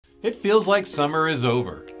It feels like summer is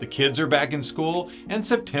over. The kids are back in school and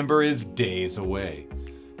September is days away.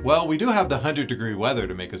 Well, we do have the 100-degree weather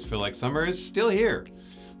to make us feel like summer is still here.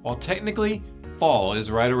 While technically, fall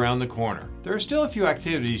is right around the corner. There are still a few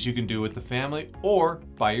activities you can do with the family or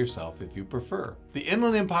by yourself if you prefer. The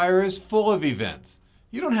Inland Empire is full of events.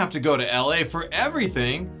 You don't have to go to LA for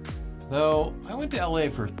everything. Though, I went to LA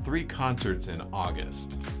for 3 concerts in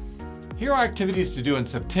August. Here are activities to do in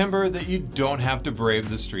September that you don't have to brave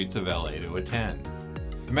the streets of LA to attend.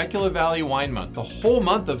 Temecula Valley Wine Month, the whole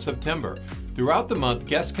month of September. Throughout the month,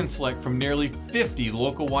 guests can select from nearly 50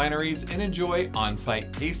 local wineries and enjoy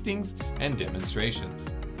on-site tastings and demonstrations.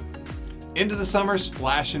 Into the Summer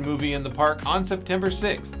Splash and Movie in the Park on September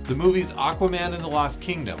 6th. The movie's Aquaman and the Lost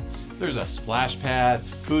Kingdom. There's a splash pad,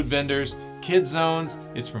 food vendors, kids zones.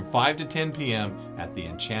 It's from 5 to 10 p.m. at the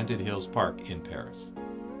Enchanted Hills Park in Paris.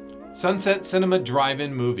 Sunset Cinema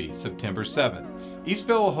Drive-In Movie, September 7th.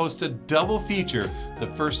 Eastville will host a double feature the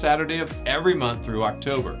first Saturday of every month through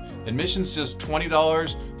October. Admission's just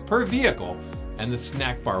 $20 per vehicle, and the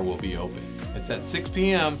snack bar will be open. It's at 6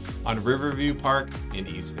 p.m. on Riverview Park in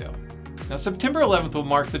Eastville. Now, September 11th will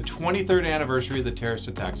mark the 23rd anniversary of the terrorist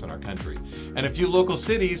attacks on our country. And a few local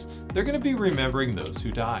cities, they're going to be remembering those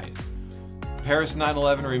who died. Paris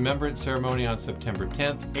 9/11 Remembrance Ceremony on September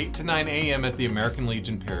 10th, 8 to 9 a.m. at the American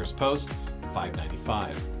Legion Paris Post,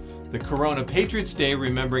 $5.95. The Corona Patriots Day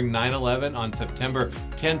remembering 9/11 on September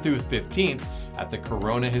 10th through 15th at the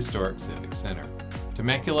Corona Historic Civic Center.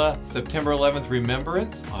 Temecula September 11th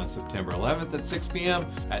Remembrance on September 11th at 6 p.m.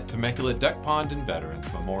 at Temecula Duck Pond and Veterans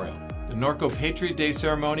Memorial. The Norco Patriot Day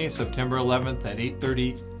Ceremony September 11th at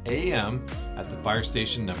 8:30 a.m. at the Fire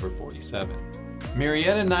Station number 47.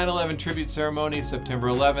 Marietta 9/11 Tribute Ceremony September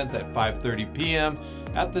 11th at 5:30 p.m.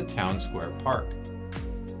 at the Town Square Park.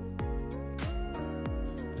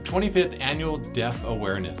 The 25th Annual Deaf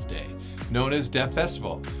Awareness Day, known as Deaf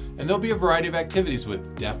Festival, and there'll be a variety of activities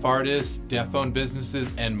with deaf artists, deaf-owned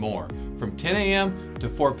businesses, and more from 10 a.m. to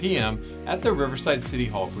 4 p.m. at the Riverside City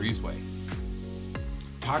Hall Breezeway.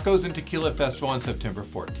 Tacos and Tequila Festival on September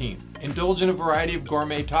 14th. Indulge in a variety of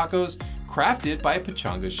gourmet tacos crafted by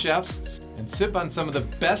Pachanga chefs and sip on some of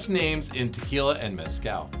the best names in tequila and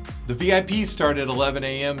mezcal. The VIPs start at 11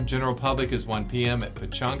 a.m. General public is 1 p.m. at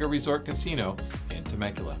Pachanga Resort Casino in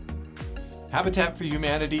Temecula. Habitat for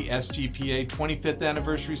Humanity SGPA 25th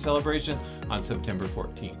Anniversary Celebration on September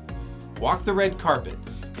 14th. Walk the Red Carpet.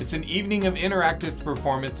 It's an evening of interactive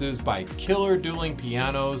performances by killer dueling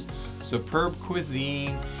pianos, superb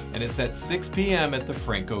cuisine, and it's at 6 p.m. at the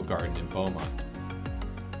Franco Garden in Beaumont.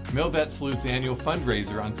 Milvet Salute's annual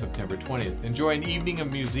fundraiser on September 20th. Enjoy an evening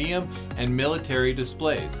of museum and military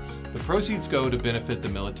displays. The proceeds go to benefit the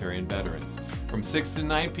military and veterans from 6 to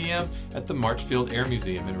 9 p.m. at the Marchfield Air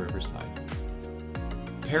Museum in Riverside.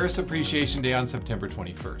 Paris Appreciation Day on September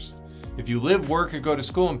 21st. If you live, work, or go to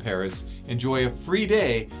school in Paris, enjoy a free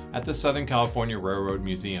day at the Southern California Railroad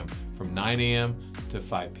Museum from 9 a.m. to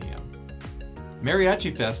 5 p.m.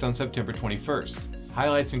 Mariachi Fest on September 21st.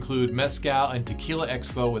 Highlights include Mezcal and Tequila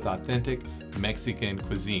Expo with authentic Mexican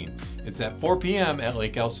cuisine. It's at 4 p.m. at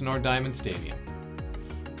Lake Elsinore Diamond Stadium.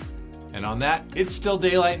 And on that, it's still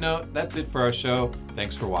daylight note. That's it for our show.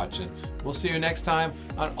 Thanks for watching. We'll see you next time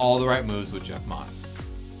on All the Right Moves with Jeff Moss.